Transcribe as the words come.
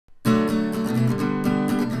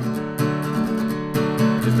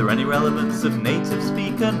there any relevance of native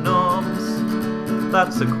speaker norms?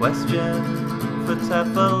 That's a question for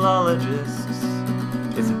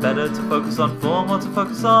TEFLologists. Is it better to focus on form or to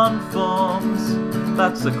focus on forms?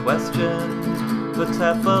 That's a question for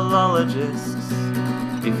TEFLologists.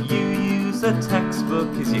 If you use a textbook,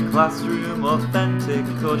 is your classroom authentic,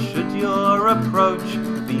 or should your approach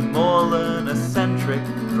be more learner-centric?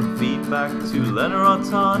 From feedback to learner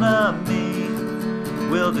autonomy,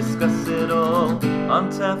 we'll discuss it all on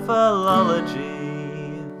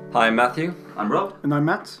TEFLology. Hi, I'm Matthew. I'm Rob. And I'm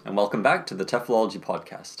Matt. And welcome back to the TEFLology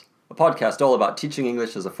Podcast, a podcast all about teaching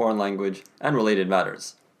English as a foreign language and related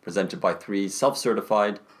matters, presented by three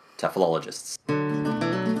self-certified TEFLologists.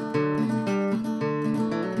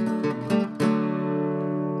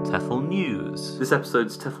 TEFL News. This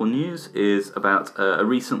episode's TEFL News is about a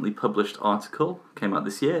recently published article, came out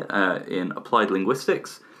this year, in Applied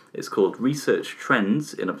Linguistics. It's called Research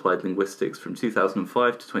Trends in Applied Linguistics from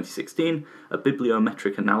 2005 to 2016, a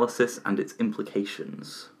bibliometric analysis and its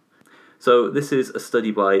implications. So this is a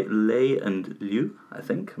study by Lei and Liu, I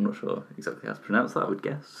think. I'm not sure exactly how to pronounce that, I would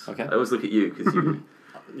guess. Okay. I always look at you because you...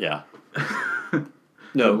 Yeah.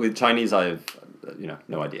 No, with Chinese I have,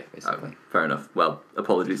 no idea, basically. Okay, fair enough. Well,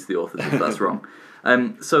 apologies to the authors if that's wrong.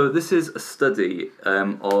 So this is a study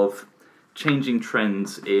of changing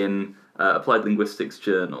trends in Applied Linguistics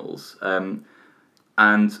journals. And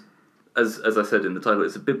as I said in the title,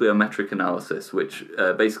 it's a bibliometric analysis, which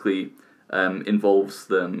basically involves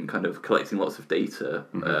them kind of collecting lots of data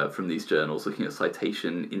from these journals, looking at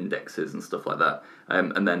citation indexes and stuff like that,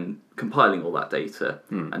 and then compiling all that data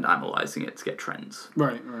and analysing it to get trends.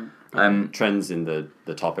 Right. Trends in the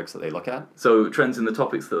topics that they look at? So trends in the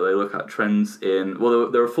topics that they look at, trends in...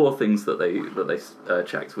 Well, there are four things that they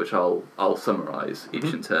checked, which I'll summarise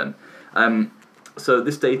each in turn. So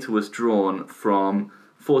this data was drawn from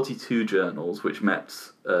 42 journals, which met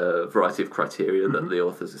a variety of criteria that the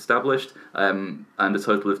authors established, and a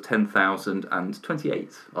total of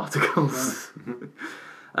 10,028 articles.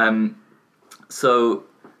 So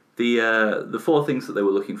the four things that they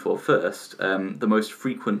were looking for first, the most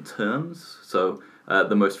frequent terms, so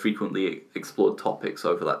the most frequently explored topics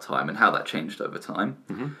over that time and how that changed over time,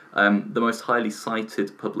 the most highly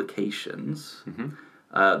cited publications,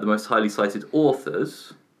 the most highly cited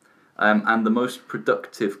authors, and the most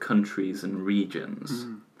productive countries and regions.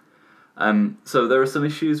 So there are some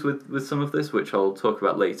issues with some of this, which I'll talk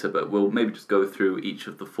about later, but we'll maybe just go through each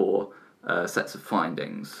of the four sets of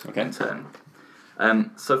findings in turn.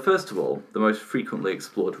 So first of all, the most frequently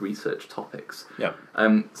explored research topics. Yeah.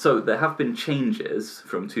 So there have been changes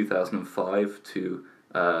from 2005 to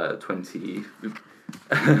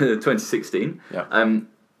 2016. Yeah.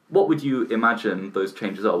 What would you imagine those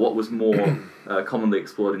changes are? What was more commonly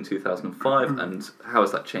explored in 2005, and how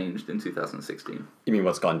has that changed in 2016? You mean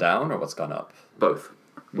what's gone down or what's gone up? Both.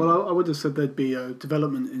 Well, I would have said there'd be a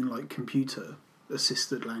development in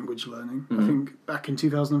computer-assisted language learning. I think back in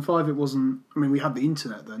 2005 it wasn't... I mean, we had the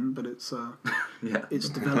internet then, but it's it's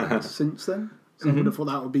developed since then. So I would have thought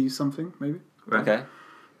that would be something, maybe. Right. Okay.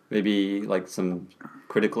 Maybe like some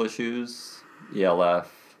critical issues,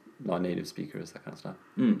 ELF, non-native speakers, that kind of stuff.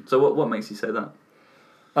 So what makes you say that?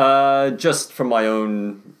 Just from my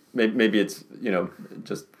own, maybe it's,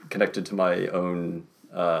 just connected to my own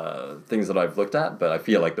things that I've looked at, but I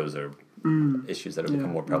feel like those are issues that have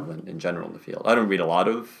become more prevalent in general in the field. I don't read a lot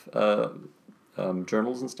of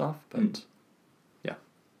journals and stuff, but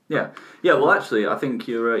Yeah. Well, actually, I think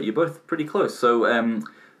you're both pretty close. So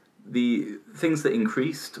the things that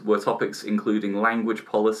increased were topics including language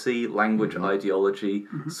policy, language ideology,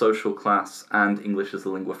 social class, and English as a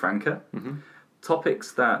lingua franca.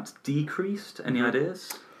 Topics that decreased, any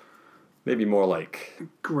ideas? maybe more like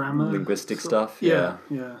grammar, linguistic stuff. Yeah,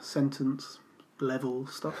 sentence level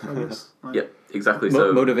stuff, I guess. Yep, exactly.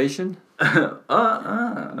 So motivation. Okay,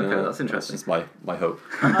 that's interesting. That's my hope.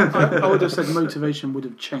 I would have said motivation would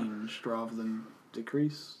have changed rather than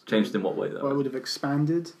decreased. Changed in what way, though? Well, it would have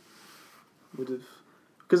expanded.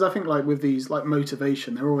 Because I think with these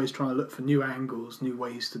motivation, they're always trying to look for new angles, new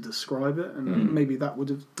ways to describe it, and maybe that would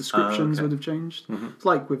have descriptions would have changed. It's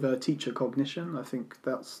like with teacher cognition. I think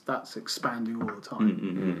that's expanding all the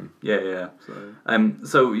time. Yeah.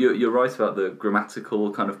 So you're right about the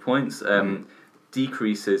grammatical kind of points.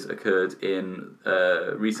 Decreases occurred in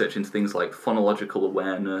research into things like phonological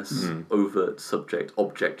awareness, overt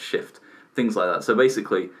subject-object shift, things like that. So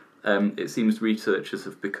basically, it seems researchers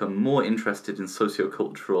have become more interested in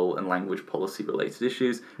sociocultural and language policy-related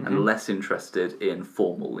issues and less interested in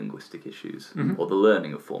formal linguistic issues or the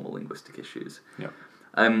learning of formal linguistic issues. Yeah.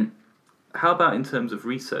 How about in terms of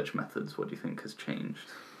research methods? What do you think has changed?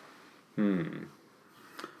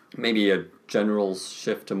 maybe a general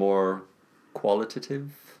shift to more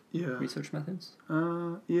qualitative research methods?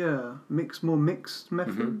 More mixed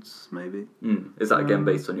methods, maybe. Is that again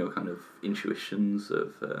based on your kind of intuitions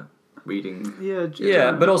of reading?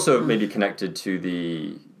 Yeah, but also maybe connected to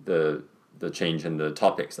the change in the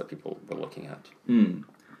topics that people were looking at.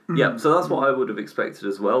 Yeah, so that's what I would have expected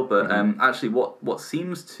as well, but actually what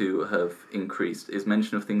seems to have increased is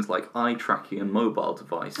mention of things like eye tracking and mobile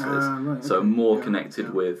devices, so more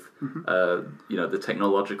connected with the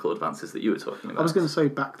technological advances that you were talking about. I was going to say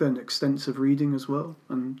back then extensive reading as well,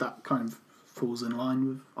 and that kind of falls in line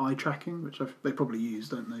with eye tracking, which they probably use,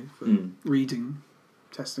 don't they, for reading,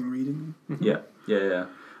 testing reading. Yeah.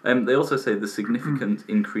 They also say the significant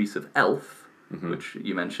increase of ELF, which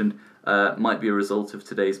you mentioned, might be a result of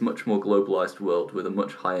today's much more globalised world with a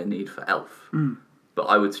much higher need for ELF. But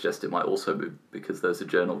I would suggest it might also be because there's a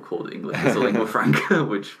journal called English as a Lingua Franca,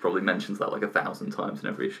 which probably mentions that like 1,000 times in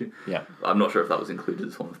every issue. Yeah. I'm not sure if that was included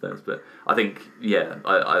as one of theirs, but I think,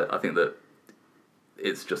 I think that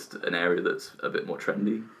it's just an area that's a bit more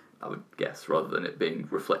trendy, I would guess, rather than it being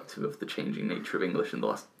reflective of the changing nature of English in the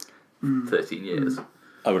last 13 years.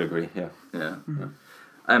 I would agree, yeah.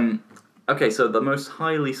 Okay, so the most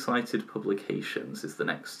highly cited publications is the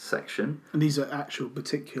next section. And these are actual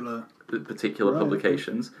particular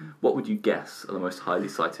publications. Okay. What would you guess are the most highly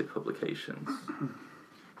cited publications?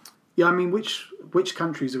 Yeah, I mean, which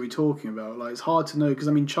countries are we talking about? Like, it's hard to know because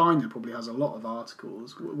I mean, China probably has a lot of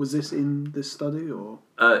articles. Was this in this study or?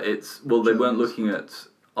 They weren't looking at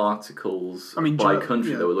articles by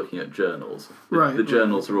country. They were looking at journals. The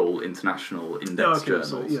journals are all international index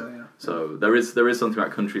journals. So there is something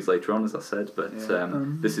about countries later on, as I said, but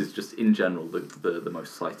this is just in general the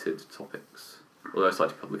most cited topics or the most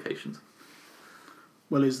cited publications.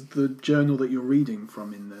 Well, is the journal that you're reading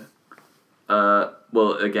from in there?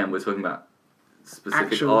 Well, again, we're talking about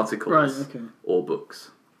specific articles or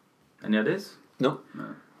books. Any ideas? No.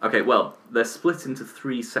 Okay, well, they're split into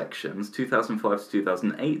 3 sections: 2005 to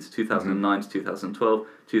 2008, 2009 to 2012,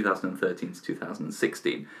 2013 to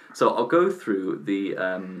 2016. So I'll go through the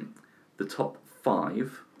top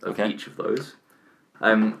 5 of each of those.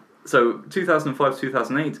 So 2005 to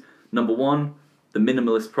 2008, number 1, The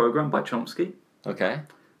Minimalist Program by Chomsky. Okay.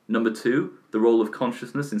 Number 2, The Role of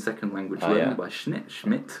Consciousness in Second Language Learning by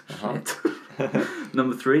Schmidt.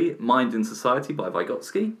 Number 3, Mind in Society by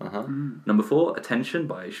Vygotsky. Number 4, Attention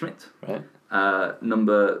by Schmidt. Right.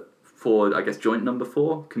 Number 4, I guess joint number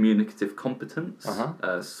 4, Communicative Competence,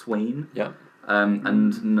 Swain. Yeah.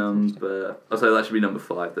 And number... Oh, sorry, that should be number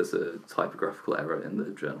 5. There's a typographical error in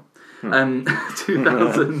the journal.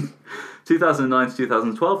 2009 to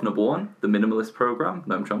 2012, number 1, The Minimalist Program,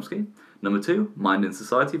 Noam Chomsky. Number 2, Mind in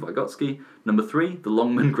Society, Vygotsky. Number 3, The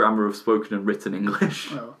Longman Grammar of Spoken and Written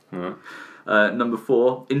English. Number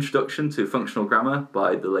 4, Introduction to Functional Grammar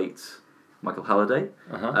by the late Michael Halliday.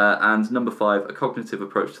 And number 5, A Cognitive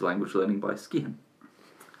Approach to Language Learning by Skihan.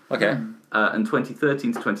 Okay. And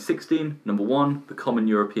 2013 to 2016, number 1, The Common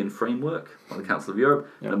European Framework by the Council of Europe.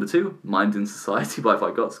 Number 2, Mind in Society by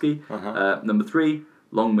Vygotsky. Number 3,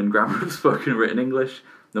 Longman Grammar of Spoken and Written English.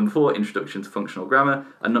 Number 4, Introduction to Functional Grammar.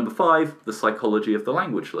 And number 5, The Psychology of the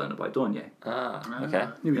Language Learner by Dornier. Okay.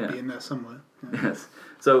 Knew it'd be in there somewhere. Yes.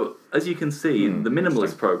 So, as you can see, the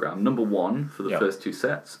Minimalist Program, number 1 for the first 2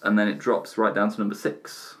 sets, and then it drops right down to number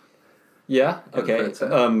 6. Yeah, okay.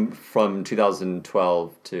 From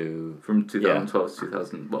 2012 to... From 2012 to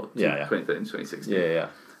 2013 to 2016. Yeah.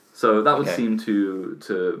 So that would seem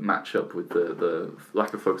to match up with the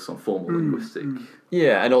lack of focus on formal linguistic.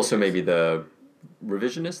 Yeah, and also maybe the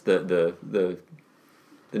revisionist,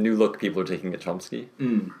 the new look people are taking at Chomsky.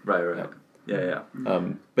 Right. Yeah.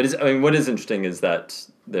 But what is interesting is that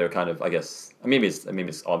they're kind of, I guess, maybe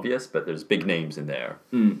it's obvious, but there's big names in there,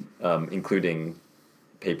 including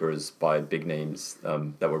papers by big names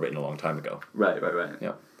that were written a long time ago. Right.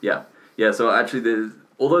 Yeah. So actually,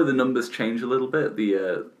 although the numbers change a little bit,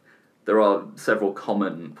 there are several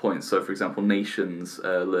common points. So, for example, nations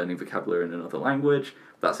learning vocabulary in another language.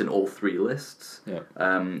 That's in all 3 lists. Yeah.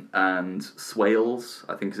 And Swales,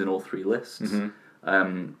 I think, is in all 3 lists.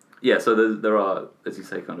 So there are, as you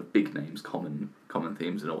say, kind of big names, common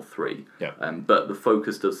themes in all 3. Yeah. But the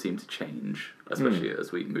focus does seem to change, especially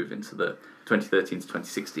as we move into the 2013 to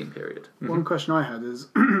 2016 period. One question I had is,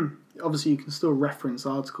 obviously you can still reference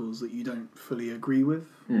articles that you don't fully agree with.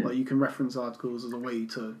 Like you can reference articles as a way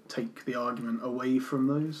to take the argument away from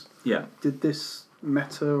those. Yeah. Did this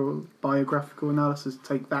meta or biographical analysis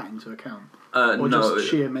take that into account? Or no, just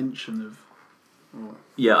sheer mention of...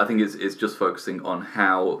 Yeah, I think it's just focusing on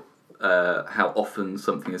how how often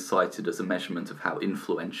something is cited as a measurement of how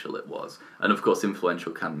influential it was. And of course,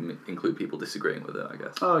 influential can include people disagreeing with it, I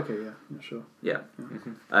guess. Oh, okay, yeah, sure. Yeah.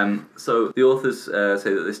 So the authors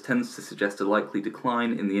say that this tends to suggest a likely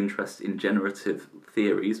decline in the interest in generative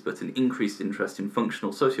theories, but an increased interest in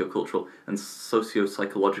functional, sociocultural, and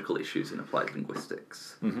socio-psychological issues in applied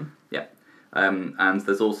linguistics. Yeah. And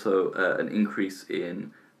there's also an increase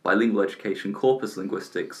in bilingual education, corpus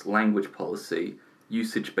linguistics, language policy,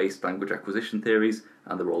 usage-based language acquisition theories,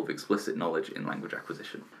 and the role of explicit knowledge in language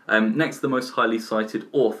acquisition. Next, the most highly cited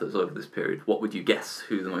authors over this period. What would you guess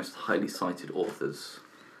who the most highly cited authors?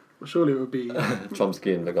 Well, surely it would be...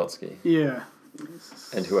 Chomsky and Vygotsky. Yeah.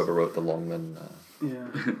 And whoever wrote the Longman... Yeah.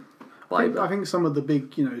 I think some of the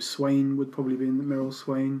big, Swain would probably be in the Merrill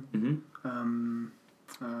Swain.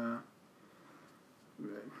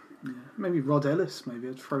 Yeah. Maybe Rod Ellis, maybe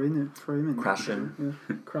I'd throw him in. Krashen. Yeah.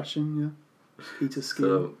 Krashen, yeah. Peter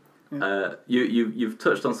Skinner. So, you've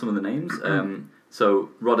touched on some of the names.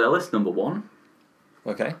 So Rod Ellis, number 1.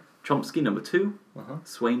 Okay. Chomsky, number 2.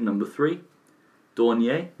 Swain, number 3.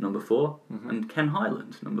 Dornier, number 4. And Ken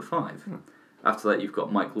Highland, number 5. After that, you've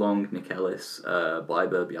got Mike Long, Nick Ellis,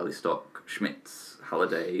 Biber, Bialystok, Schmitz,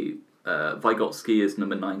 Halliday. Vygotsky is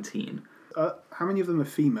number 19. How many of them are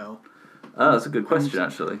female? That's a good question,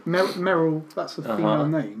 actually. Merrill, that's a female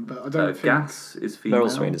name, but I don't think... Gass is female.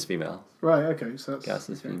 Merrill Swain is female. Right, okay, so that's... Gass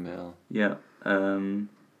is female. Yeah. And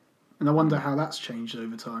I wonder how that's changed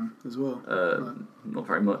over time as well. Not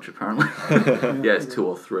very much, apparently. Yeah, it's 2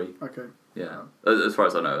 or 3. Okay. Yeah. As far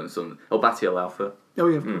as I know. And some... Batial Alpha. Oh,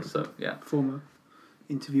 yeah, of course. So, yeah. Former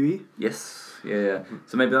interviewee. Yes. Yeah.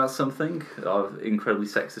 So maybe that's something. Our incredibly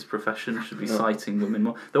sexist profession should be citing women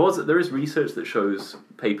more. There is research that shows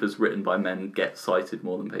papers written by men get cited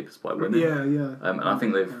more than papers by women. Yeah. And I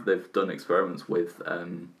think they've done experiments with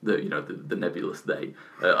the nebulous they.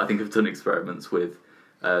 I think have done experiments with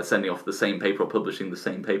sending off the same paper or publishing the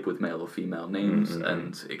same paper with male or female names,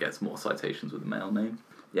 and it gets more citations with the male name.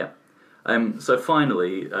 Yeah. So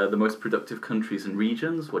finally, the most productive countries and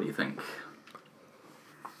regions. What do you think?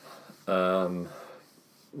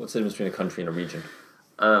 What's the difference between a country and a region?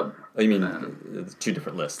 You mean 2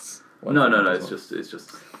 different lists? No. It's just.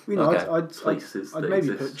 Places. I'd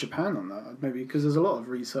maybe put Japan on that. Maybe because there's a lot of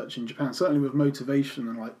research in Japan, certainly with motivation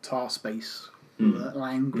and like task-based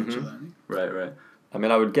language learning. Right. I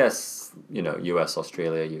mean, I would guess US,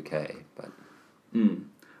 Australia, UK, but.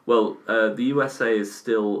 Well, the USA is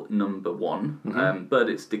still number 1, but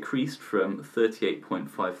it's decreased from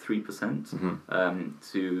 38.53%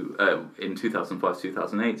 to in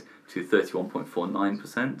 2005-2008 to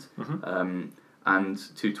 31.49%, and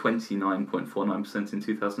to 29.49% in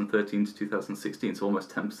 2013 to 2016, so almost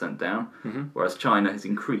 10% down. Whereas China has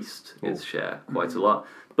increased its share quite a lot.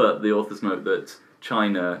 But the authors note that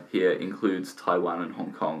China here includes Taiwan and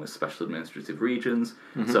Hong Kong as special administrative regions.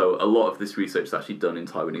 So a lot of this research is actually done in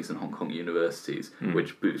Taiwanese and Hong Kong universities,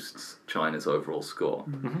 which boosts China's overall score.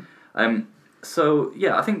 So,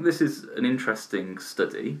 yeah, I think this is an interesting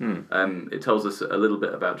study. It tells us a little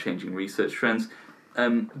bit about changing research trends.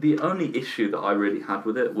 The only issue that I really had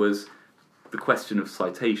with it was the question of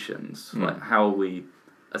citations. Like, how are we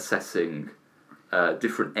assessing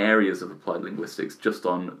different areas of applied linguistics just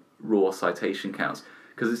on raw citation counts?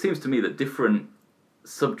 Because it seems to me that different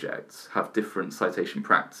subjects have different citation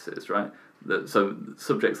practices, right? So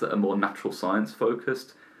subjects that are more natural science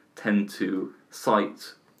focused tend to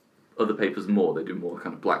cite other papers more. They do more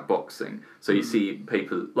kind of black boxing. So you see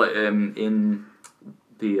papers like in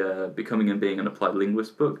the Becoming and Being an Applied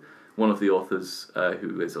Linguist book, one of the authors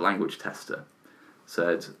who is a language tester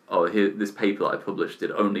said, here, this paper that I published,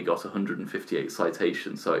 it only got 158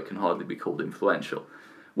 citations, so it can hardly be called influential.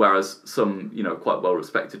 Whereas some, quite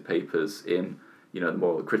well-respected papers in, the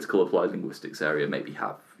more critical applied linguistics area maybe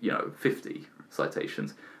have, 50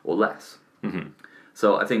 citations or less.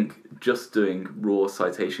 So I think just doing raw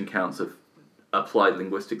citation counts of applied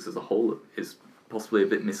linguistics as a whole is possibly a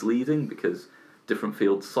bit misleading because different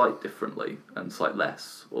fields cite differently and cite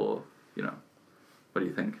less, or, what do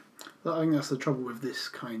you think? I think that's the trouble with this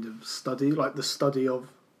kind of study, like the study of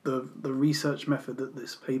the research method that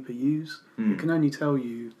this paper used. It can only tell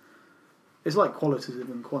you, it's like qualitative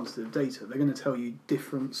and quantitative data. They're going to tell you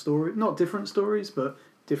different stories, not different stories, but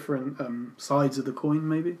different sides of the coin,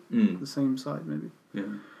 maybe. The same side, maybe.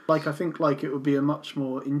 Yeah. I think it would be a much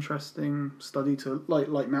more interesting study to,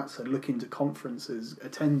 like Matt said, look into conferences,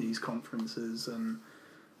 attend these conferences and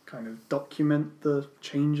kind of document the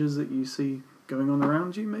changes that you see going on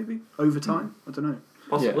around you, maybe, over time. I don't know.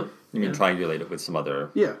 Possibly. You can triangulate it with some other...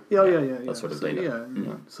 Yeah. That sort of data.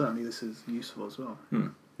 Certainly this is useful as well.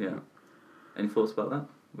 Yeah. Any thoughts about that?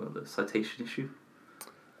 the citation issue?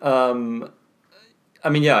 I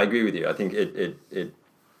mean, yeah, I agree with you. I think it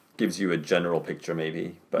gives you a general picture,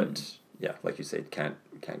 maybe, but yeah, like you say, it can't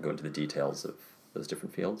go into the details of those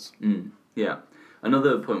different fields. Yeah.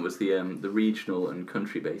 Another point was the regional and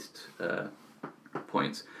country-based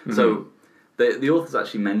points. So the authors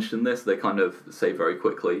actually mention this. They kind of say very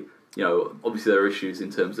quickly, obviously there are issues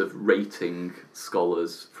in terms of rating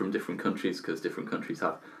scholars from different countries because different countries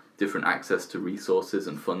have different access to resources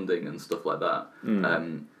and funding and stuff like that.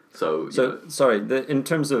 Sorry, in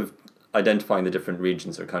terms of identifying the different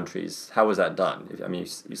regions or countries, how was that done? I mean,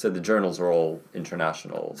 you said the journals are all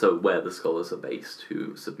international. So where the scholars are based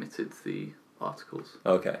who submitted the articles.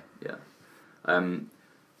 Okay. Yeah.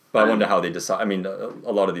 But I wonder how they decide. I mean,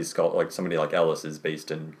 a lot of these scholars, like somebody like Ellis, is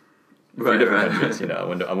based in different countries. I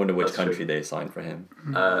wonder which country they assigned for him.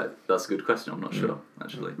 That's a good question. I'm not sure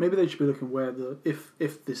actually. Maybe they should be looking where if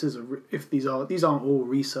these aren't all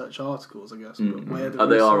research articles, I guess. But where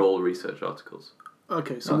they are all research articles.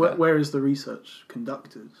 Okay, so where is the research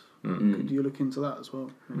conducted? Could you look into that as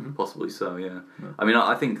well? Possibly so. Yeah. I mean,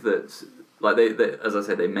 I think that like they as I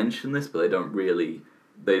say, they mention this, but they don't really.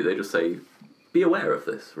 They just say, be aware of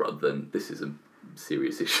this, rather than this is a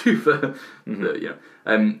serious issue for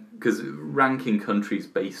because ranking countries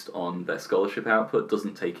based on their scholarship output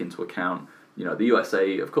doesn't take into account the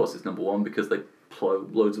USA, of course, is number one because they plow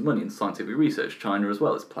loads of money in scientific research. China as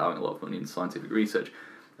well is plowing a lot of money in scientific research.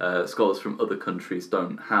 Scholars from other countries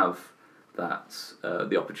don't have that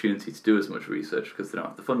the opportunity to do as much research because they don't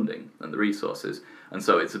have the funding and the resources, and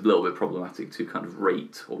so it's a little bit problematic to kind of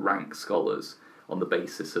rate or rank scholars on the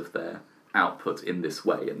basis of their output in this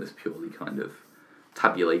way, in this purely kind of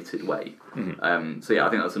tabulated way. So yeah, I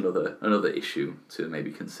think that's another issue to maybe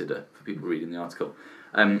consider for people reading the article.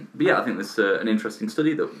 But yeah, I think this is an interesting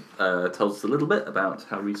study that tells us a little bit about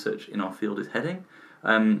how research in our field is heading.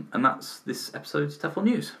 And that's this episode's TEFL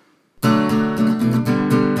News.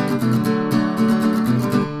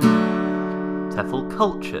 TEFL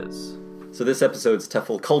Cultures. So this episode's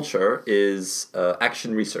TEFL culture is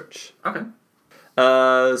action research. Okay.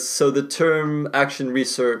 So the term action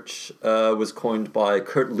research was coined by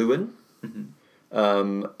Kurt Lewin,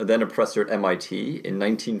 then a professor at MIT in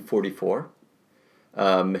 1944.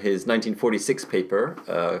 His 1946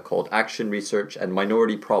 paper called Action Research and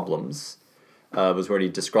Minority Problems was where he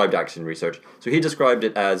described action research. So he described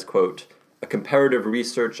it as, quote, a comparative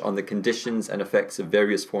research on the conditions and effects of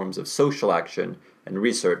various forms of social action and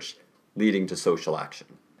research leading to social action.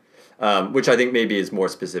 Which I think maybe is more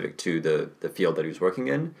specific to the field that he was working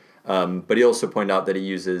in. But he also pointed out that he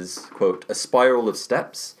uses, quote, a spiral of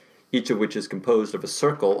steps, each of which is composed of a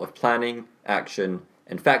circle of planning, action,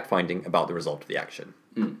 and fact-finding about the result of the action,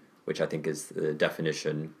 which I think is the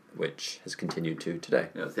definition which has continued to today.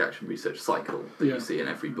 Yeah, it's the action research cycle that you see in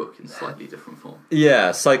every book in slightly different form.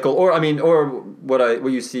 Yeah, cycle, or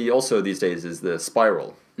what you see also these days is the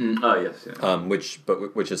spiral. Oh yes, yeah.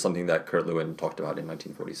 Which is something that Kurt Lewin talked about in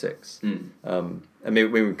 1946. And maybe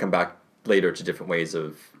we can come back later to different ways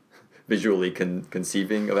of visually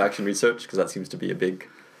conceiving of action research, because that seems to be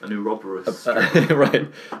a new Roberus strip. Right.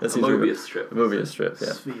 A Mobius strip. Mobius strip,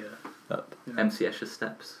 yeah. Sphere. MC Escher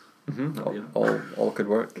steps. All could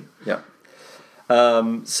work. Yeah.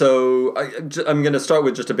 So I'm going to start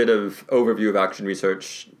with just a bit of overview of action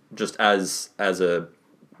research, just as a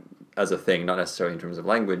thing, not necessarily in terms of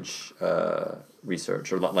language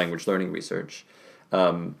research or language learning research.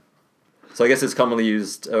 So I guess it's commonly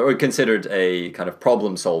used or considered a kind of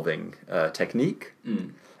problem-solving technique.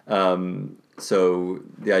 So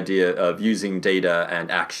the idea of using data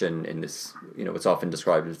and action in this, it's often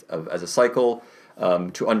described as a cycle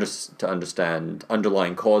to understand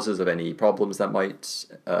underlying causes of any problems that might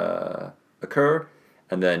occur,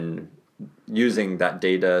 and then using that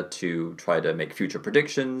data to try to make future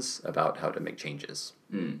predictions about how to make changes,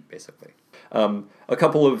 basically. A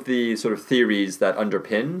couple of the sort of theories that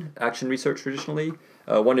underpin action research traditionally.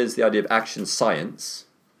 One is the idea of action science.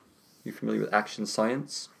 You familiar with action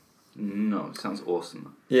science? No, it sounds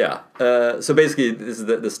awesome. Yeah. So basically, this is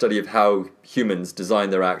the study of how humans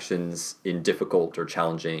design their actions in difficult or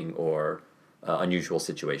challenging or unusual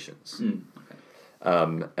situations.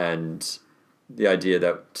 Okay. And the idea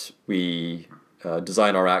that we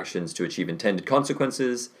design our actions to achieve intended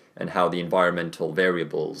consequences and how the environmental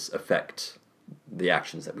variables affect the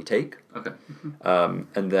actions that we take. Okay.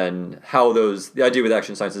 And then how the idea with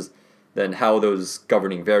action science is then how those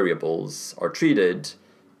governing variables are treated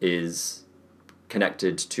is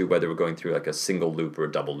connected to whether we're going through like a single loop or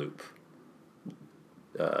a double loop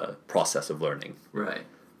process of learning. Right.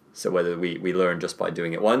 So whether we learn just by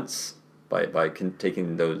doing it once, by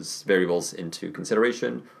taking those variables into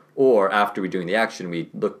consideration, or after we're doing the action, we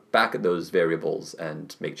look back at those variables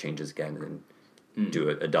and make changes again, and then do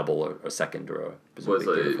a double or a second or a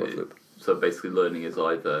presumably fourth loop. So basically learning is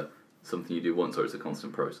either something you do once or it's a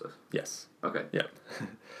constant process? Yes. Okay. Yeah.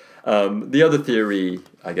 The other theory,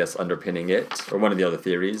 I guess, underpinning it, or one of the other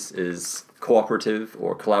theories, is cooperative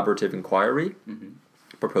or collaborative inquiry,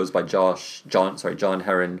 proposed by John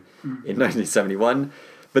Heron in 1971.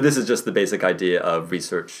 But this is just the basic idea of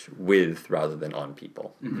research with rather than on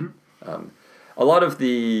people. A lot of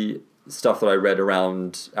the stuff that I read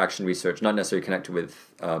around action research, not necessarily connected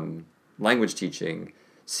with language teaching,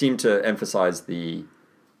 seemed to emphasize the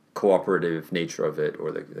cooperative nature of it,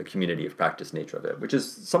 or the community of practice nature of it, which is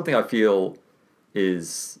something I feel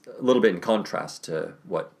is a little bit in contrast to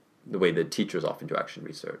the way that teachers often do action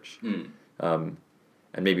research. And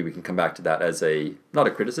maybe we can come back to that as not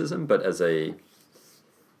a criticism, but as a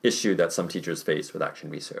issue that some teachers face with action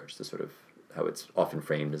research, the sort of how it's often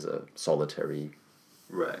framed as a solitary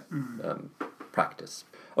practice.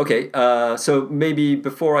 Okay, so maybe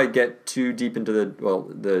before I get too deep into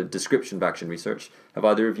the description of action research, have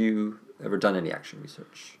either of you ever done any action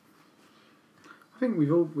research? I think we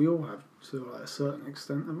all have to a certain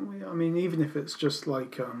extent, haven't we? I mean, even if it's just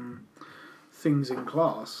like things in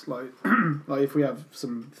class, like like if we have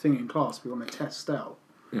some thing in class we want to test out,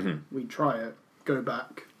 we try it, go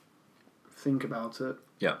back, think about it,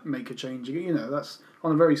 make a change. You know, that's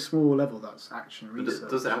on a very small level. That's action research.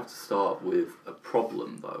 Does it have to start with a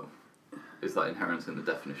problem though? Is that inherent in the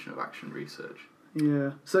definition of action research?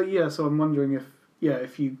 Yeah. So I'm wondering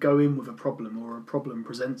if you go in with a problem or a problem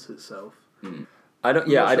presents itself. I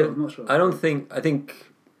think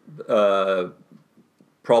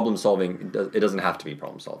problem solving, it doesn't have to be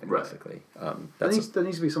problem solving, basically. There needs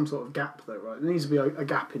to be some sort of gap though, right? There needs to be a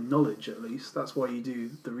gap in knowledge at least. That's why you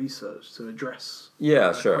do the research, to address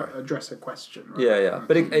address a question, right? Yeah.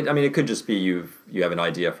 But it could just be you have an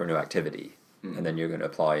idea for a new activity, and then you're going to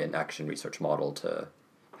apply an action research model to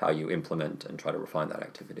how you implement and try to refine that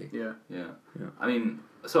activity. Yeah. I mean,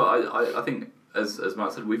 so I think, as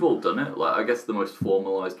Matt said, we've all done it. Like, I guess the most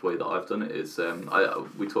formalised way that I've done it is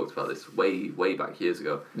we talked about this way back years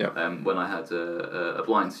ago. When I had a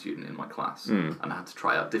blind student in my class, and I had to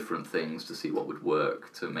try out different things to see what would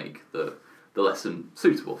work to make the lesson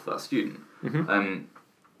suitable for that student.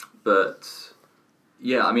 But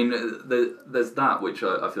yeah, I mean, there's that which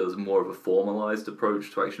I feel is more of a formalised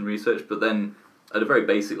approach to action research. But then, at a very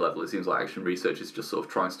basic level, it seems like action research is just sort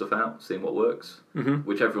of trying stuff out, seeing what works,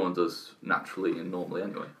 which everyone does naturally and normally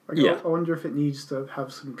anyway. I wonder if it needs to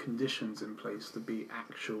have some conditions in place to be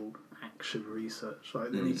actual action research.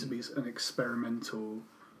 Like there needs to be an experimental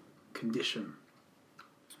condition.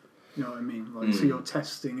 You know what I mean? Like so you're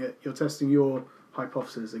testing your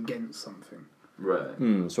hypothesis against something.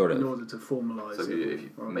 Right. Sort of. In order to formalise it. So if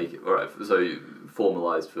you make it... Alright, so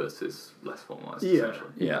formalised versus less formalised, essentially.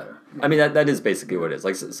 Yeah. I mean, that is basically what it is.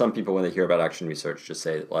 Like, some people, when they hear about action research, just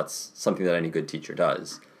say, well, that's something that any good teacher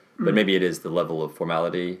does. But maybe it is the level of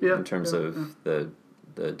formality in terms of the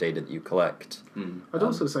data that you collect. I'd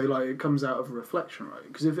also say, like, it comes out of reflection, right?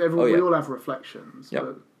 Because if we all have reflections,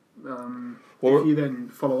 but... if you then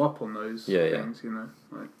follow up on those things, you know.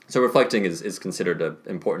 Like. So reflecting is considered an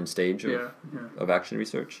important stage of action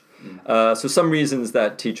research. So some reasons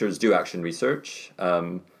that teachers do action research.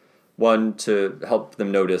 One, to help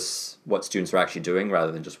them notice what students are actually doing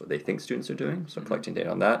rather than just what they think students are doing. So collecting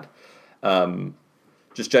data on that.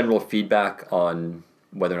 Just general feedback on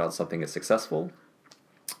whether or not something is successful.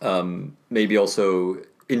 Maybe also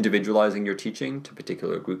individualizing your teaching to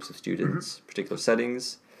particular groups of students, particular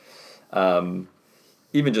settings.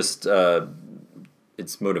 Even just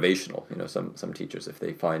it's motivational. You know, some teachers, if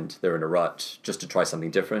they find they're in a rut, just to try something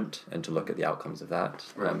different and to look at the outcomes of that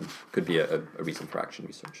could be a reason for action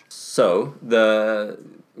research. So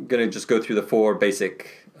I'm going to just go through the 4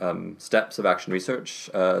 basic steps of action research.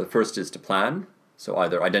 The first is to plan. So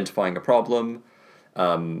either identifying a problem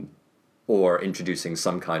or introducing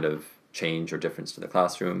some kind of change or difference to the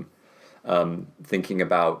classroom. Thinking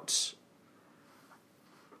about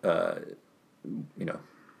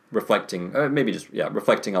reflecting,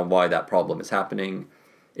 reflecting on why that problem is happening.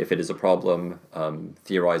 If it is a problem,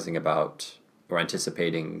 theorizing about or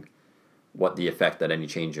anticipating what the effect that any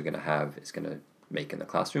change you're going to have is going to make in the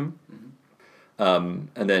classroom. And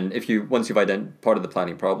then once you've part of the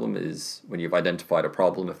planning problem is when you've identified a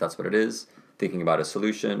problem, if that's what it is, thinking about a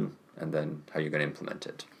solution and then how you're going to implement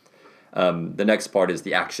it. The next part is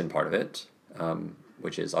the action part of it,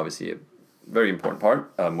 which is obviously a very important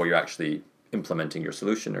part, where you're actually implementing your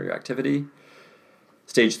solution or your activity.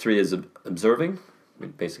 Stage 3 is observing,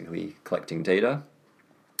 basically collecting data.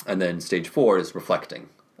 And then stage 4 is reflecting,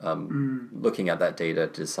 looking at that data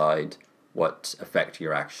to decide what effect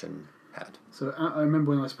your action had. So I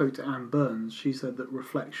remember when I spoke to Anne Burns, she said that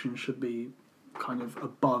reflection should be kind of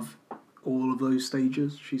above all of those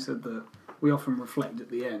stages. She said that we often reflect at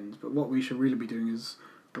the end, but what we should really be doing is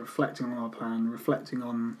reflecting on our plan, reflecting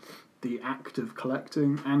on the act of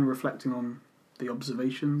collecting, and reflecting on the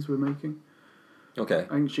observations we're making. Okay.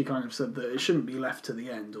 I think she kind of said that it shouldn't be left to the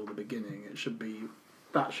end or the beginning. It should be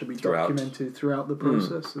throughout. documented throughout the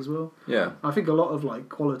process as well. Yeah. I think a lot of like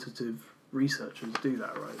qualitative researchers do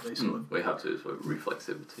that, right? They sort of we have to sort of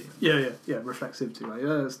reflexivity. Yeah, reflexivity. Right?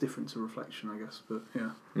 Yeah, it's different to reflection, I guess, but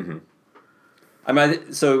yeah. Mm-hmm. I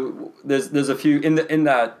mean, so there's a few in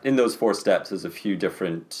those 4 steps. There's a few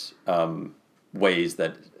different ways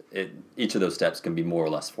that each of those steps can be more or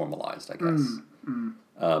less formalized, I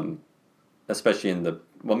guess. Especially in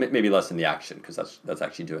maybe less in the action, because that's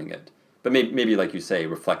actually doing it. But maybe like you say,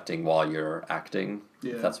 reflecting while you're acting.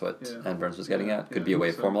 Yeah, if that's what Anne Burns was getting at. Could yeah, be a way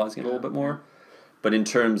of so, formalizing it a little bit more. But in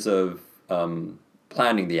terms of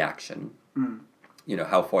planning the action,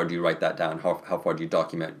 how far do you write that down? How far do you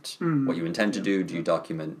document what you intend to do? Do you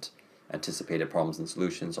document anticipated problems and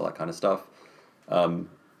solutions, all that kind of stuff?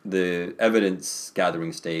 The evidence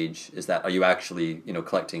gathering stage is that, are you actually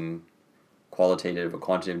collecting qualitative or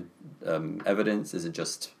quantitative evidence? Is it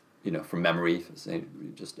just from memory, say,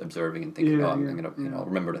 just observing and thinking, I'm gonna I'll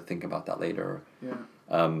remember to think about that later. Yeah.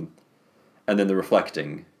 And then the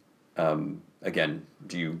reflecting, again,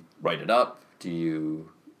 do you write it up? Do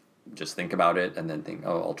you just think about it and then think,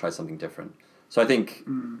 I'll try something different? So I think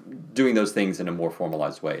doing those things in a more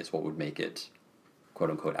formalized way is what would make it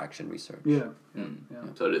quote unquote action research. Yeah.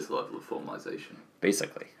 So it is a level of formalization.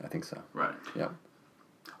 Basically, I think so. Right. Yeah.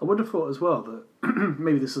 I would have thought as well that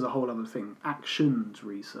maybe this is a whole other thing. Actions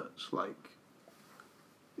research,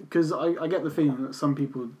 because I get the feeling that some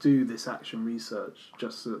people do this action research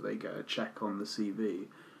just so that they get a check on the CV.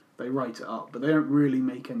 They write it up, but they don't really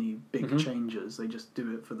make any big changes. They just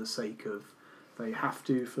do it for the sake of they have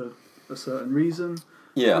to for a certain reason.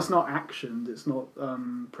 Yeah. It's not actioned. It's not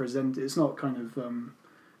presented. It's not kind of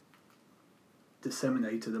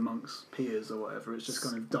disseminated amongst peers or whatever. It's just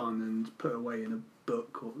kind of done and put away in a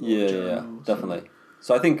book or journal. Yeah, definitely.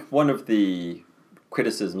 So I think one of the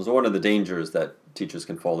criticisms or one of the dangers that teachers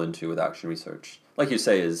can fall into with action research, like you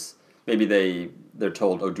say, is maybe they're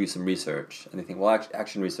told, do some research, and they think, well,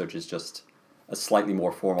 action research is just a slightly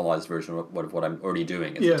more formalized version of what I'm already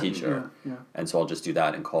doing as a teacher, and so I'll just do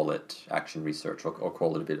that and call it action research or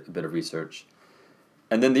call it a bit of research.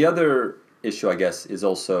 And then the other issue, I guess, is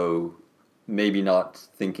also maybe not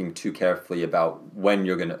thinking too carefully about when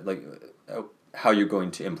you're gonna how you're going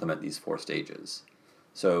to implement these 4 stages.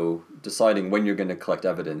 So deciding when you're going to collect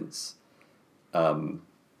evidence. Do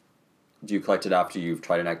you collect it after you've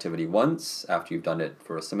tried an activity once, after you've done it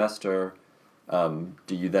for a semester?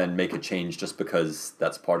 Do you then make a change just because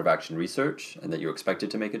that's part of action research and that you're expected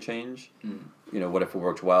to make a change? What if it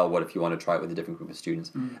worked well? What if you want to try it with a different group of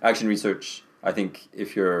students? Action research, I think,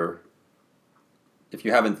 if you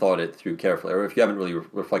haven't thought it through carefully, or if you haven't really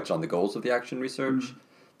reflected on the goals of the action research,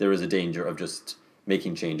 there is a danger of just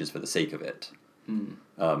making changes for the sake of it,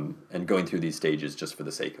 and going through these stages just for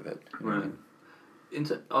the sake of it. Right.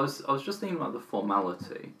 I was just thinking about the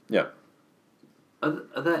formality. Yeah.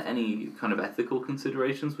 Are there any kind of ethical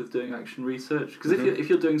considerations with doing action research? Because if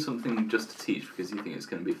you're doing something just to teach because you think it's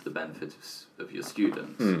going to be for the benefit of your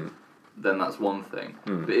students, then that's one thing.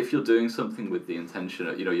 But if you're doing something with the intention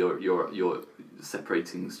of, you're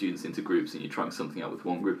separating students into groups and you're trying something out with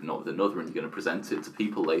one group and not with another, and you're going to present it to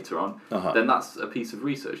people later on, then that's a piece of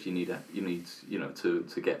research. You need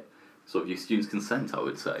to get sort of your students' consent, I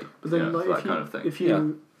would say. But then for that kind of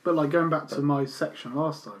thing. But going back to my section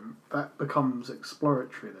last time, that becomes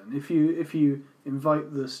exploratory then. If you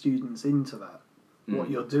invite the students into that, what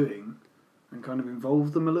you're doing, and kind of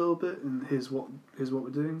involve them a little bit, and here's what we're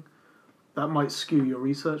doing, that might skew your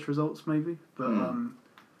research results maybe. But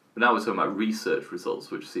but now we're talking about research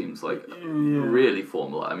results, which seems like really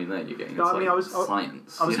formal. I mean, then you're getting into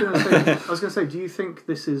science. I was going to say, do you think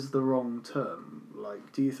this is the wrong term?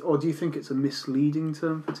 Do you think it's a misleading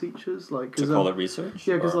term for teachers? To call it research?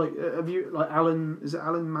 Yeah, because have you Alan? Is it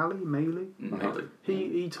Alan Maley? Maley.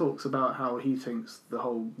 He talks about how he thinks the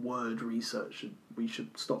whole word research we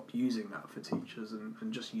should stop using that for teachers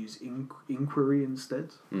and just use inquiry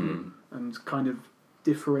instead, and kind of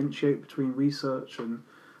differentiate between research and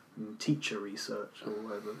teacher research or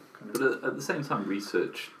whatever. But at the same time,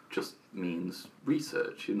 research just means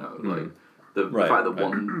research. The fact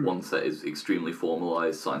that one set is extremely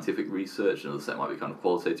formalized scientific research, another set might be kind of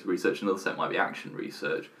qualitative research, another set might be action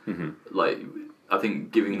research. Like, I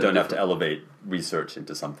think giving them... You don't have to elevate research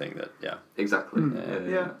into something that, Exactly.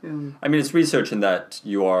 Yeah. I mean, it's research in that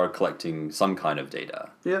you are collecting some kind of data.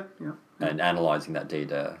 Yeah. And analyzing that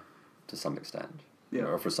data to some extent.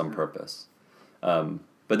 Or for some purpose.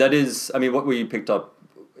 But that is, I mean, what we picked up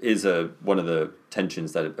is one of the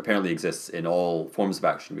tensions that apparently exists in all forms of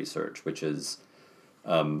action research, which is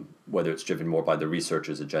whether it's driven more by the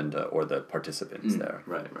researcher's agenda or the participants there.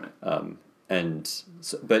 Right.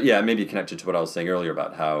 But yeah, maybe connected to what I was saying earlier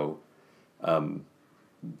about how,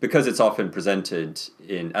 because it's often presented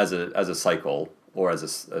as a cycle or as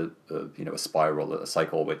a spiral, a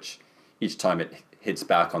cycle which each time it hits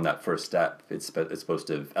back on that first step, it's supposed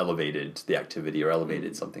to have elevated the activity or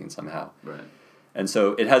elevated something somehow. Right. And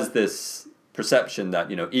so it has this perception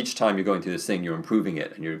that, each time you're going through this thing, you're improving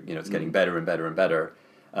it, and it's getting better and better and better,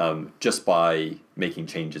 just by making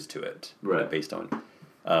changes to it, based on,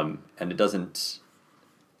 and it doesn't.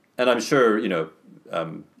 And I'm sure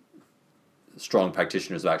strong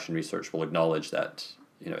practitioners of action research will acknowledge that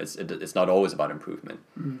it's not always about improvement,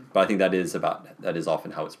 but I think that is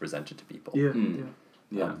often how it's presented to people.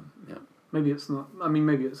 Yeah. Maybe it's not. I mean,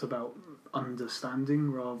 maybe it's about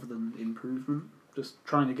understanding rather than improvement. Just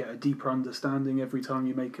trying to get a deeper understanding every time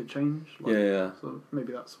you make a change. So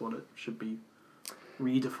maybe that's what it should be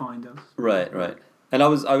redefined as. Right. And I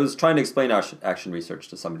was trying to explain action research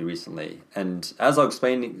to somebody recently, and as I was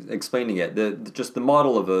explaining it, the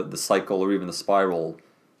model of the cycle or even the spiral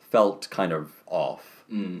felt kind of off.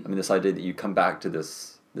 I mean, this idea that you come back to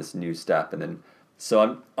this new step, and then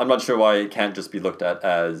so I'm not sure why it can't just be looked at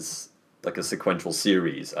as like a sequential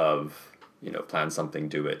series of plan something,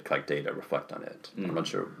 do it, collect data, reflect on it. I'm not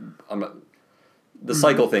sure. The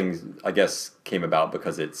cycle thing, I guess, came about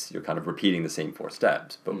because you're kind of repeating the same 4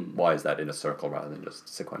 steps. But why is that in a circle rather than just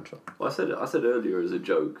sequential? Well, I said earlier as a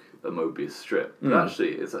joke a Mobius strip, but actually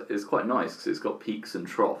it's quite nice because it's got peaks and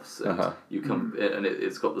troughs, and you come and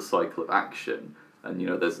it's got the cycle of action, and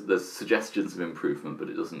there's suggestions of improvement, but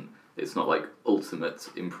it's not like ultimate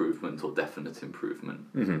improvement or definite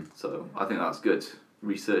improvement. So I think that's good.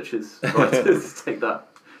 Researchers, writers, take that.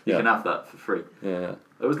 You can have that for free. Yeah.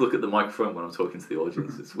 I always look at the microphone when I'm talking to the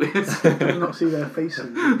audience. It's weird. Can you not see their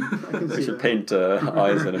faces? I can see We should paint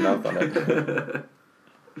eyes and a mouth on it.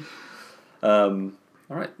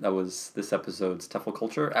 All right, that was this episode's TEFL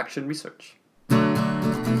Culture Action Research.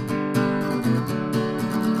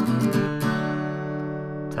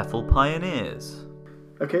 TEFL Pioneers.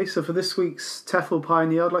 Okay, so for this week's TEFL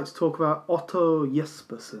Pioneer, I'd like to talk about Otto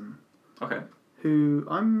Jespersen. Okay. Who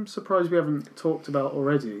I'm surprised we haven't talked about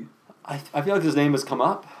already. I feel like his name has come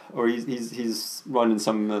up, or he's run in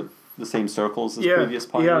some of the same circles as previous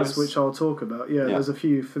pioneers. He has, which I'll talk about. There's a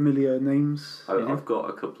few familiar names. I've got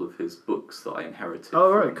a couple of his books that I inherited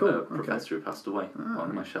from a professor who passed away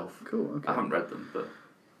on my shelf. Cool, okay. I haven't read them, but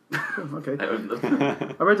cool, okay. I own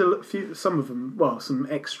them. I read some of them, some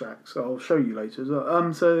extracts I'll show you later as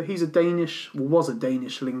well. So he's was a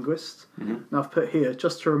Danish linguist. Now I've put here,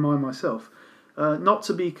 just to remind myself, not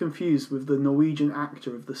to be confused with the Norwegian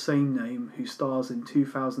actor of the same name who stars in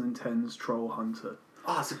 2010's Troll Hunter.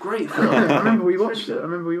 Oh, it's a great film. I remember we watched it. I've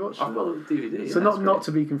got the DVD. So not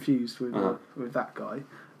to be confused with that guy.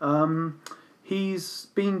 He's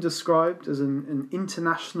been described as an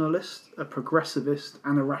internationalist, a progressivist,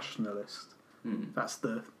 and a rationalist. That's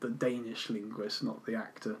the Danish linguist, not the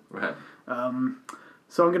actor. Right.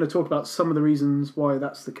 So I'm going to talk about some of the reasons why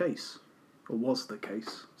that's the case, or was the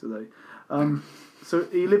case today. So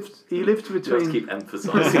he lived between. You have to keep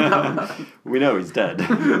emphasising that. We know he's dead.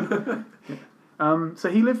 So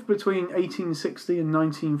he lived between 1860 and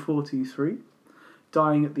 1943,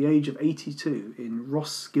 dying at the age of 82 in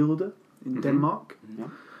Roskilde in Denmark.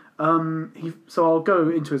 So I'll go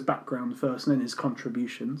into his background first and then his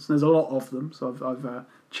contributions. There's a lot of them, so I've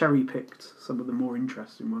cherry-picked some of the more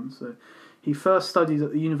interesting ones. So he first studied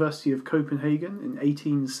at the University of Copenhagen in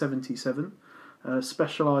 1877,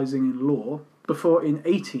 specialising in law, before in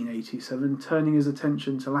 1887 turning his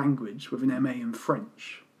attention to language with an MA in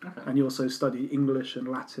French. Okay. And he also studied English and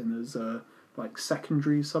Latin as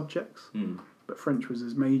secondary subjects, but French was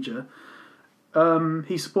his major.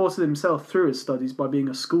 He supported himself through his studies by being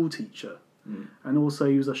a school teacher, and also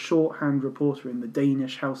he was a shorthand reporter in the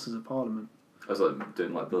Danish Houses of Parliament. I was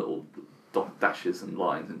doing the little dashes and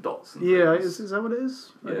lines and dots. And is that what it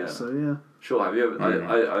is? I guess so, yeah. Sure, have you ever,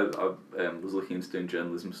 I was looking into doing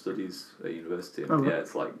journalism studies at university, and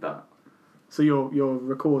it's like that. So you're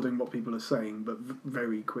recording what people are saying, but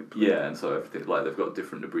very quickly. Yeah, and so everything like they've got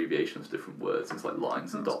different abbreviations, different words. It's like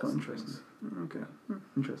lines and dots and things. Okay,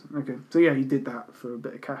 interesting. Okay, so yeah, he did that for a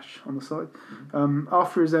bit of cash on the side.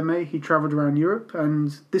 After his MA, he travelled around Europe,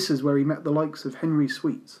 and this is where he met the likes of Henry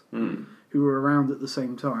Sweet, who were around at the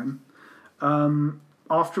same time.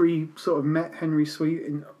 After he sort of met Henry Sweet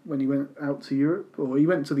when he went out to Europe, or he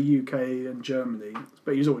went to the UK and Germany,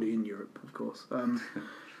 but he was already in Europe, of course.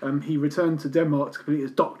 He returned to Denmark to complete his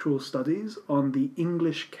doctoral studies on the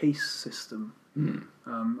English case system. And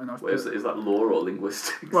is that law or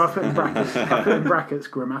linguistics? Well, I put in brackets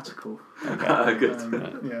grammatical. Okay.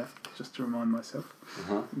 Good. Yeah, just to remind myself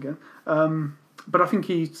again. But I think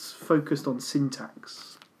he's focused on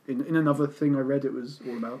syntax. In another thing I read, it was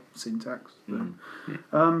all about syntax.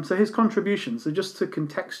 So his contributions, so just to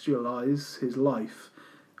contextualise his life,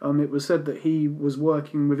 it was said that he was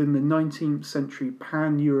working within the 19th century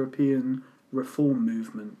pan-European reform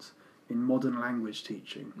movement in modern language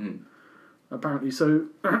teaching. Apparently, so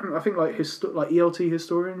I think like ELT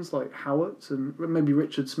historians like Howard and maybe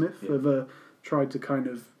Richard Smith have tried to kind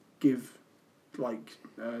of give like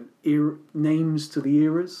names to the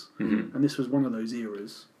eras, and this was one of those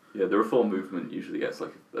eras. Yeah, the reform movement usually gets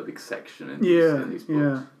like a big section in these books.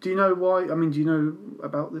 Yeah. Do you know why? I mean, do you know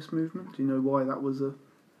about this movement? Do you know why that was a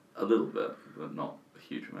little bit, but not a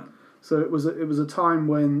huge amount. So it was a time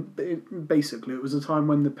when it was a time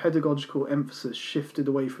when the pedagogical emphasis shifted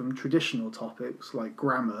away from traditional topics like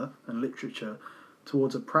grammar and literature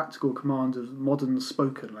towards a practical command of modern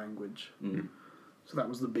spoken language. So that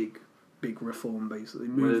was the big reform, basically.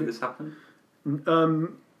 Where did this happen?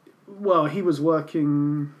 Well, he was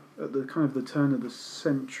working at the kind of the turn of the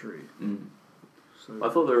century. So I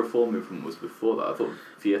thought the reform movement was before that. I thought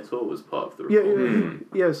Viator was part of the reform movement.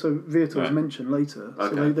 Yeah, so Viator was mentioned later.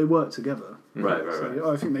 Okay. So they worked together. Right.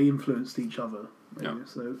 I think they influenced each other. Maybe.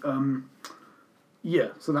 Yeah.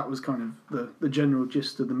 So that was kind of the general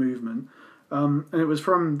gist of the movement. And it was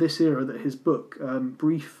from this era that his book, A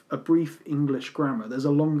Brief English Grammar, there's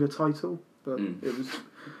a longer title, but it was...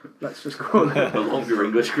 Let's just call it... A longer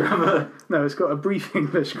English grammar? No, it's got A Brief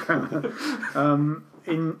English Grammar.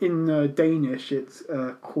 In Danish, it's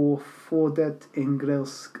Kortfordet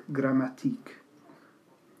engelsk grammatik.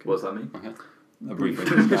 What does that mean? Okay. A brief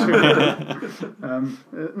English grammar.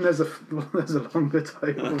 There's a longer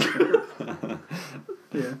title.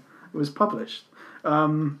 Yeah, it was published.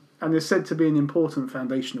 And is said to be an important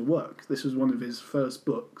foundational work. This was one of his first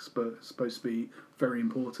books, but it's supposed to be very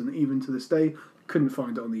important even to this day. Couldn't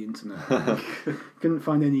find it on the internet. Couldn't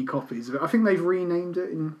find any copies of it. I think they've renamed it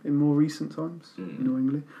in more recent times,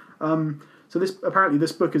 annoyingly. So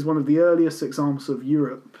this book is one of the earliest examples of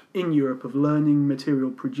Europe of learning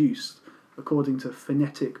material produced according to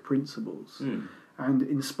phonetic principles, and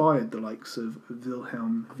inspired the likes of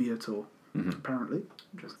Wilhelm Viator. Apparently.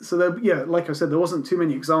 So like I said, there wasn't too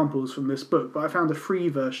many examples from this book, but I found a free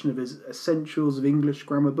version of his Essentials of English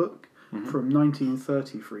Grammar book from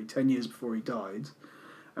 1933, 10 years before he died.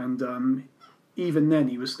 And even then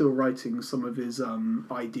he was still writing some of his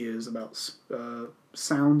ideas about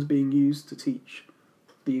sound being used to teach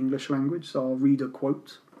the English language. So I'll read a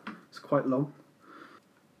quote. It's quite long.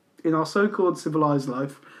 In our so-called civilised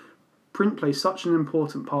life, print plays such an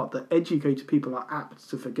important part that educated people are apt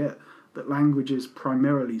to forget that language is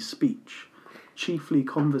primarily speech, chiefly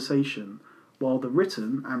conversation, while the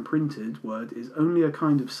written and printed word is only a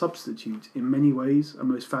kind of substitute in many ways a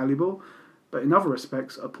most valuable, but in other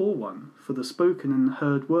respects a poor one, for the spoken and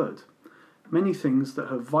heard word. Many things that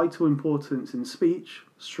have vital importance in speech,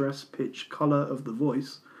 stress, pitch, colour of the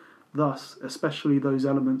voice, thus especially those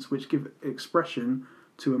elements which give expression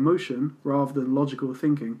to emotion rather than logical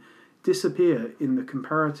thinking, disappear in the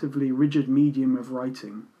comparatively rigid medium of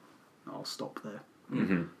writing. I'll stop there.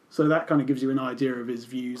 So that kind of gives you an idea of his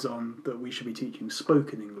views on that we should be teaching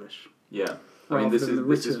spoken English. Yeah, I mean this is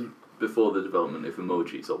before the development of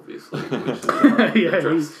emojis, obviously.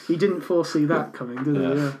 He didn't foresee that coming, did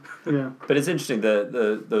he? Yeah. But it's interesting that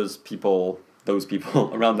those people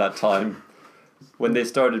around that time, when they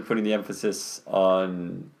started putting the emphasis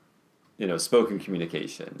on, spoken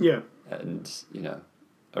communication. Yeah. And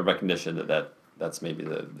a recognition that's maybe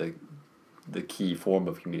the key form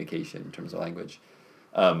of communication in terms of language.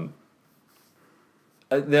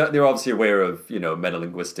 They're obviously aware of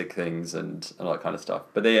metalinguistic things and all that kind of stuff,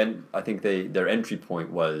 but I think their entry point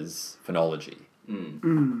was phonology,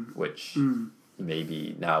 which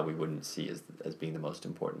maybe now we wouldn't see as being the most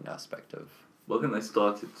important aspect of. Well, I think they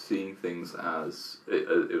started seeing things as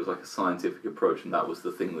it was like a scientific approach, and that was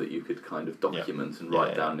the thing that you could kind of document and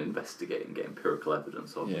write down and investigate and get empirical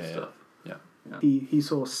evidence of and stuff. Yeah. Yeah. He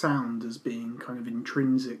saw sound as being kind of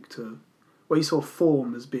intrinsic to... Well, he saw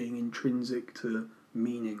form as being intrinsic to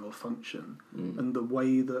meaning or function. And the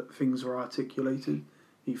way that things were articulated,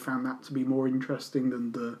 he found that to be more interesting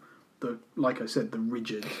than the like I said, the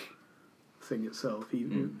rigid thing itself.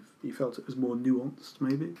 He felt it was more nuanced,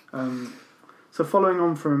 maybe. So following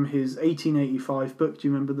on from his 1885 book, do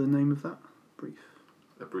you remember the name of that?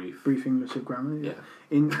 A brief English of Grammar. Yeah.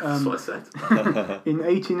 That's what I said. In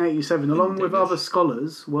 1887, along with other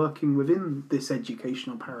scholars working within this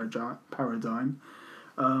educational paradigm,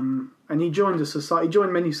 and he joined a society. He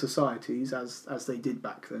joined many societies as they did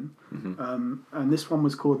back then, and this one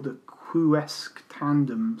was called the Quesk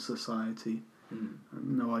Tandem Society. I have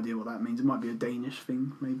no idea what that means. It might be a Danish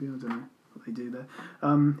thing, maybe. I don't know what they do there.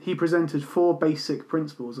 He presented 4 basic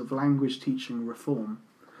principles of language teaching reform.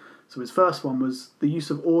 So his first one was the use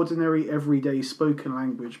of ordinary, everyday spoken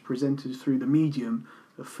language presented through the medium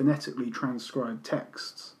of phonetically transcribed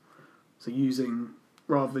texts. So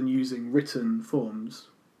rather than using written forms,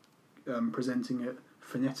 presenting it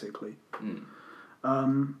phonetically.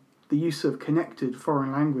 The use of connected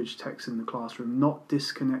foreign language texts in the classroom, not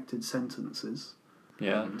disconnected sentences.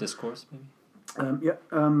 Yeah, discourse maybe.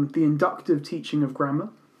 The inductive teaching of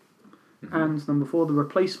grammar. And number 4, the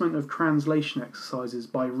replacement of translation exercises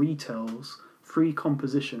by retells, free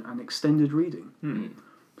composition, and extended reading.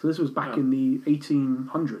 So this was back in the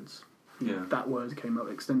 1800s. Yeah. That word came up,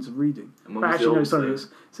 extensive reading.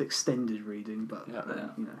 It's extended reading, but you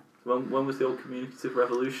know. When was the old communicative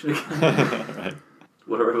revolution again? Right.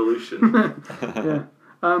 What a revolution!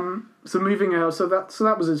 So moving out, so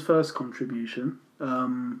that was his first contribution.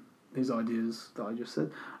 His ideas that I just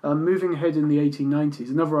said. Moving ahead in the 1890s,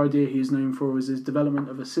 another idea he is known for was his development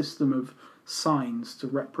of a system of signs to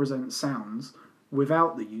represent sounds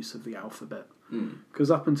without the use of the alphabet. Because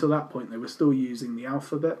up until that point they were still using the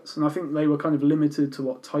alphabets, and I think they were kind of limited to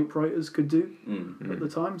what typewriters could do at the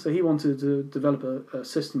time. So he wanted to develop a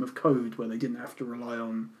system of code where they didn't have to rely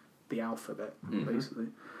on the alphabet, basically.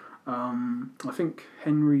 I think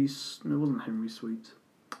it wasn't Henry Sweet.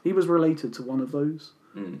 He was related to one of those.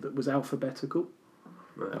 That was alphabetical.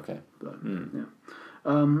 Right. Okay. But,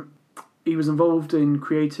 he was involved in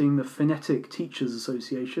creating the Phonetic Teachers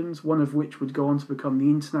Associations, one of which would go on to become the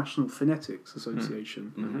International Phonetics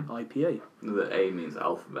Association, IPA. The A means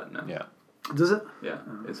alphabet now. Yeah. Does it? Yeah,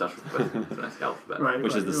 International Phonetic Alphabet.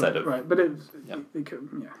 Which is the set of... Right, but it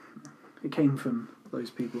came from those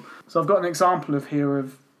people. So I've got an example here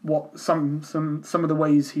of what some of the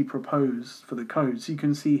ways he proposed for the code. So you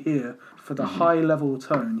can see here, for the high level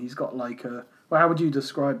tone, he's got like a... Well, how would you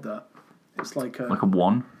describe that? It's like a... Like a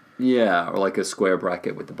 1? Yeah, or like a square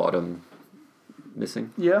bracket with the bottom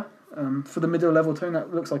missing. Yeah. For the middle level tone,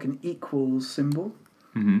 that looks like an equals symbol.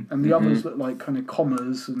 And the others look like kind of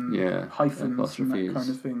commas and hyphens and that kind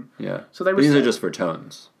of thing. Yeah. So these are just for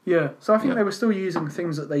tones. Yeah. So I think they were still using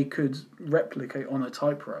things that they could replicate on a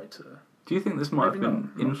typewriter. Do you think this might have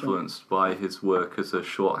been influenced by his work as a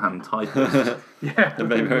shorthand typist? I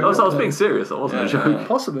was being serious. I wasn't a joke.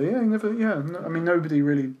 Possibly. Yeah. I mean, nobody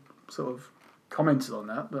really sort of commented on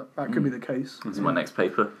that, but that could be the case. This is my next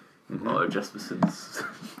paper. Otto Jespersen's.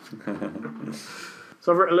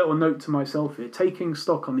 So I've written a little note to myself here. Taking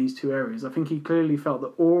stock on these two areas, I think he clearly felt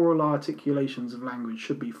that oral articulations of language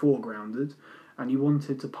should be foregrounded, and he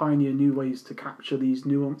wanted to pioneer new ways to capture these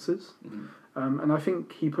nuances. And I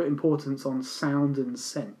think he put importance on sound and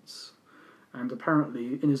sense. And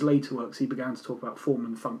apparently, in his later works, he began to talk about form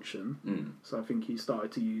and function. So I think he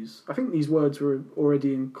started to use... I think these words were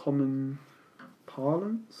already in common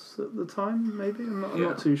parlance at the time, maybe? I'm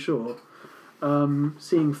not too sure.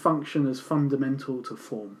 Seeing function as fundamental to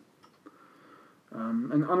form.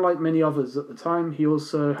 And unlike many others at the time, he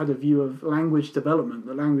also had a view of language development,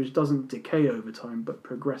 that language doesn't decay over time, but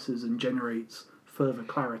progresses and generates further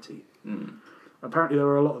clarity. Apparently there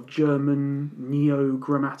were a lot of German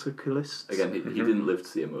neo-grammaticalists. Again, he didn't live to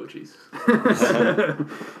see emojis.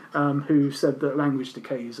 Who said that language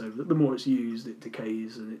decays over... The more it's used, it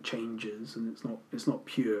decays and it changes, and it's not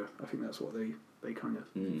pure. I think that's what they kind of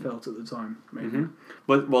felt at the time, maybe.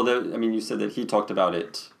 You said that he talked about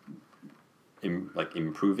it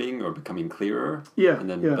improving or becoming clearer. Yeah,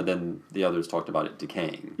 But then the others talked about it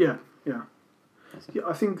decaying. Yeah. Yeah,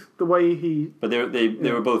 I think the way he... But they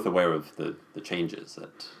were both aware of the changes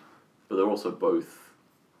that... But they're also both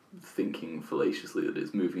thinking fallaciously that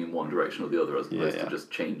it's moving in one direction or the other, as opposed to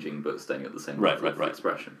just changing but staying at the same level of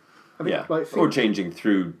expression. I think, or changing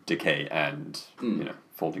through decay and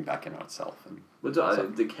folding back in on itself. But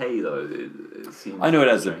decay, though, it seems... I know it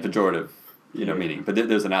has a pejorative meaning, but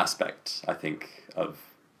there's an aspect, I think, of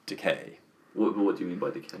decay. What do you mean by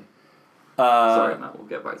decay? Sorry, Matt, we'll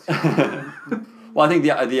get back to you. Well, I think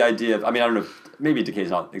the idea of, I mean, I don't know if, maybe decay is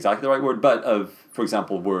not exactly the right word, but of, for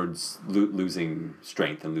example, words losing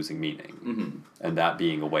strength and losing meaning, and that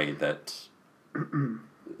being a way that,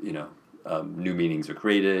 you know, new meanings are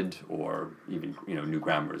created, or even, you know, new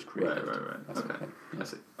grammar is created. Right. Okay. I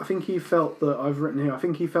see. I think he felt that, I've written here, I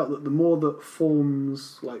think he felt that the more that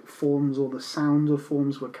forms or the sound of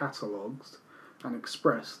forms were catalogued and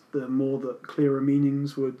expressed, the more that clearer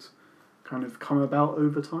meanings would kind of come about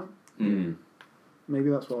over time. Maybe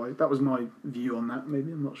that was my view on that.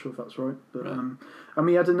 Maybe I'm not sure if that's right, but and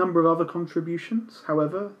he had a number of other contributions.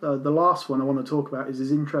 However, the last one I want to talk about is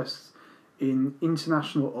his interest in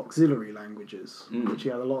international auxiliary languages, which he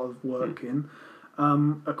had a lot of work in.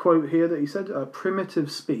 A quote here that he said: "Primitive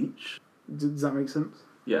speech." Does that make sense?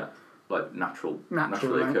 Yeah, like natural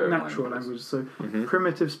language. So,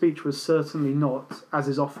 primitive speech was certainly not, as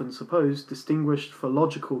is often supposed, distinguished for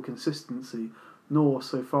logical consistency, nor,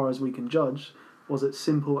 so far as we can judge, was it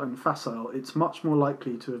simple and facile. It's much more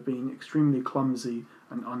likely to have been extremely clumsy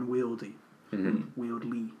and unwieldy.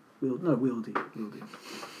 Wieldy.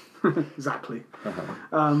 Exactly.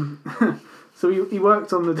 So he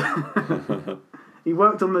worked on the he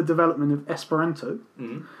worked on the development of Esperanto,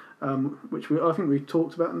 which I think we've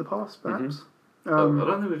talked about in the past, perhaps. I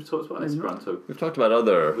don't think we've talked about Esperanto. We've talked about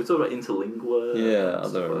other... We've talked about interlingua. Yeah,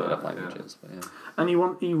 other languages. Yeah. But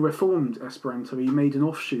and he reformed Esperanto. He made an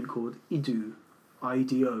offshoot called Idu.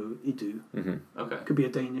 IDO, Idu. Okay. Could be a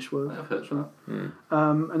Danish word. I've heard that.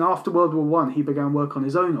 And after World War I, he began work on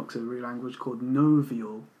his own auxiliary language called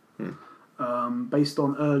Novial, based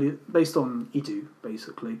on Idu,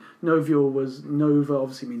 basically. Novial was Nova,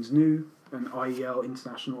 obviously means new, and IEL,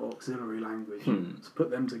 International Auxiliary Language. So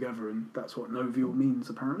put them together, and that's what Novial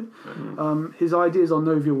means, apparently. His ideas on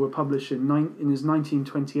Novial were published in his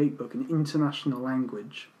 1928 book, An International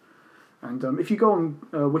Language. And if you go on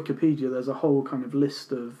Wikipedia, there's a whole kind of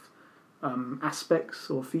list of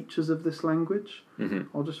aspects or features of this language.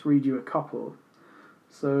 I'll just read you a couple.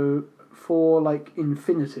 So for like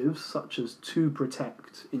infinitives, such as to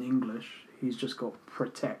protect in English, he's just got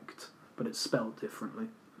protect, but it's spelled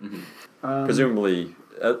differently. presumably,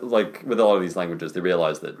 like with all of these languages, they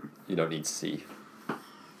realize that you don't need C.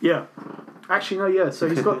 Yeah. Actually, no, yeah. So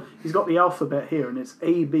he's got the alphabet here, and it's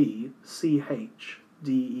A, B, C, H,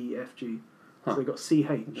 D, E, F, G. So they've got C,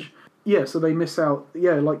 H. Yeah, so they miss out.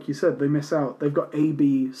 Yeah, like you said, they miss out. They've got A,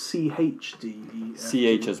 B, C, H, D, E, F, C,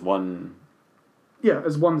 H as one... Yeah,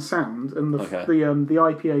 as one sound, and the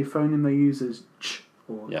IPA phoneme they use is ch,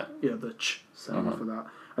 or the ch sound for that.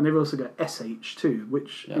 And they've also got SH too,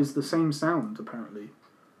 which is the same sound apparently,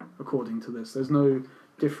 according to this. There's no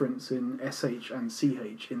difference in SH and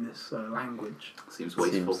CH in this language. Seems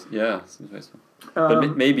wasteful. Seems wasteful.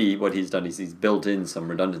 But maybe what he's done is he's built in some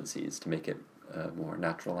redundancies to make it more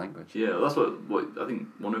natural language. Yeah, that's what I think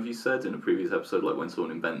one of you said in a previous episode, like when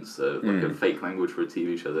someone invents like a fake language for a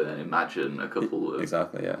TV show, then imagine a couple of...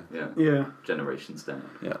 Exactly, generations down.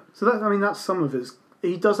 Yeah. So that's some of his...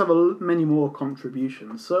 He does have many more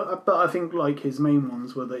contributions. So, but I think like his main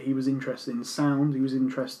ones were that he was interested in sound, he was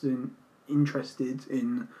interested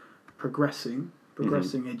in progressing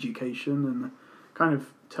education, and kind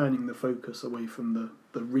of turning the focus away from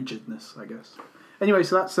the rigidness, I guess. Anyway,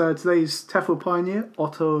 so that's today's TEFL pioneer,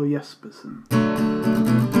 Otto Jespersen.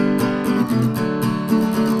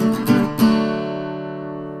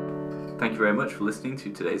 Thank you very much for listening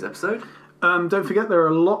to today's episode. Don't forget, there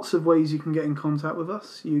are lots of ways you can get in contact with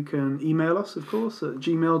us. You can email us, of course, at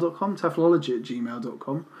gmail.com,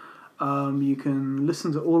 TEFLology@gmail.com. You can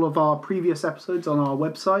listen to all of our previous episodes on our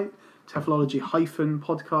website,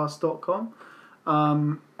 TEFLology-podcast.com.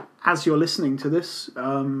 As you're listening to this,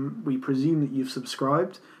 we presume that you've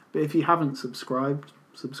subscribed, but if you haven't subscribed,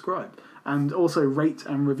 subscribe. And also rate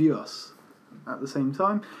and review us at the same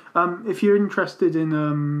time. If you're interested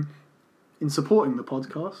in supporting the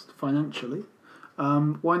podcast financially,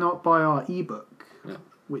 why not buy our ebook,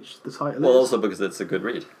 which the title is... Well, also because it's a good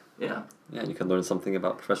read. Yeah. Yeah, you can learn something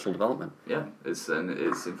about professional development. Yeah, it's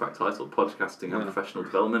in fact titled Podcasting and Professional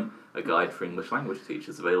Development, a guide for English language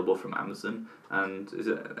teachers, available from Amazon. And is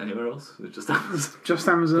it anywhere else? Is it just Amazon? Just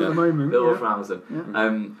Amazon at the moment. Available from Amazon. Yeah.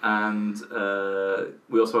 And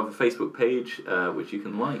we also have a Facebook page, which you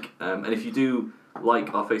can like. And if you do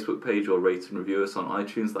like our Facebook page or rate and review us on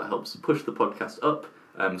iTunes, that helps push the podcast up.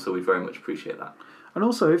 So we'd very much appreciate that. And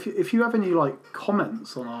also, if you have any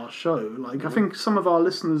comments on our show, I think some of our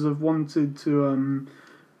listeners have wanted to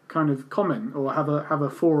kind of comment or have a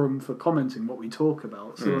forum for commenting what we talk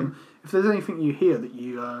about. So if there's anything you hear that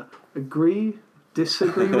you agree,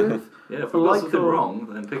 disagree with. Yeah, if we've got something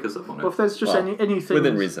wrong, then pick us up on it. Or if there's just anything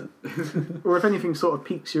within reason, or if anything sort of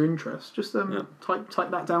piques your interest, just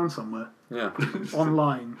type that down somewhere. Yeah,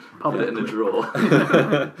 online, publicly. Put it in a drawer.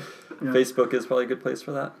 Facebook is probably a good place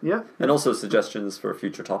for that. Yeah, and also suggestions for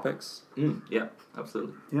future topics. Yeah,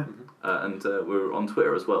 absolutely. Yeah, and we're on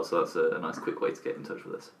Twitter as well, so that's a nice quick way to get in touch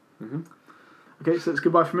with us. Okay, so it's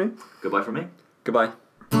goodbye from me. Goodbye from me. Goodbye.